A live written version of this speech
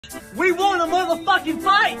We want a motherfucking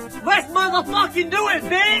fight. Let's motherfucking do it,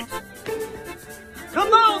 bitch.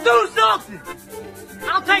 Come on, do something.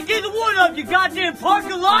 I'll take either one of you, goddamn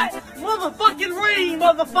parking lot, motherfucking ring,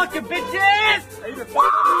 motherfucking bitch ass.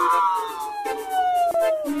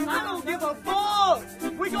 I don't give a fuck.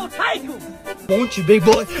 We gonna take them. Want you, big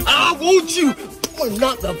boy? I want you. I'm gonna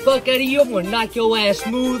knock the fuck out of you. I'm gonna knock your ass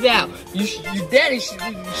smooth out. Your daddy should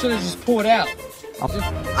have just pulled out.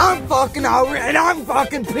 I'm fucking over and I'm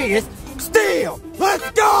fucking pissed. Still,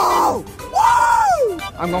 let's go! Woo!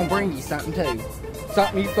 I'm gonna bring you something too.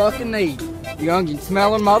 Something you fucking need. You onion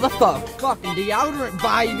smelling motherfucker. Fucking deodorant,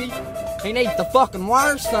 baby. He needs to fucking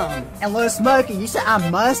wear some. And little Smokey, you said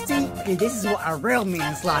I'm musty? Dude, this is what a real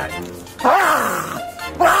man's like.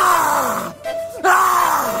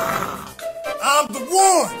 I'm the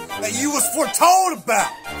one that you was foretold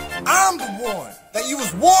about. I'm the one that you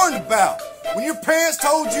was warned about. When your parents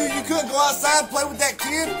told you you couldn't go outside and play with that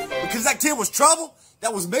kid because that kid was trouble,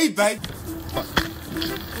 that was me, babe.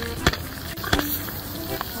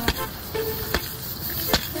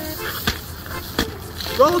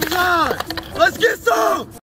 Roll Tide! Let's get some!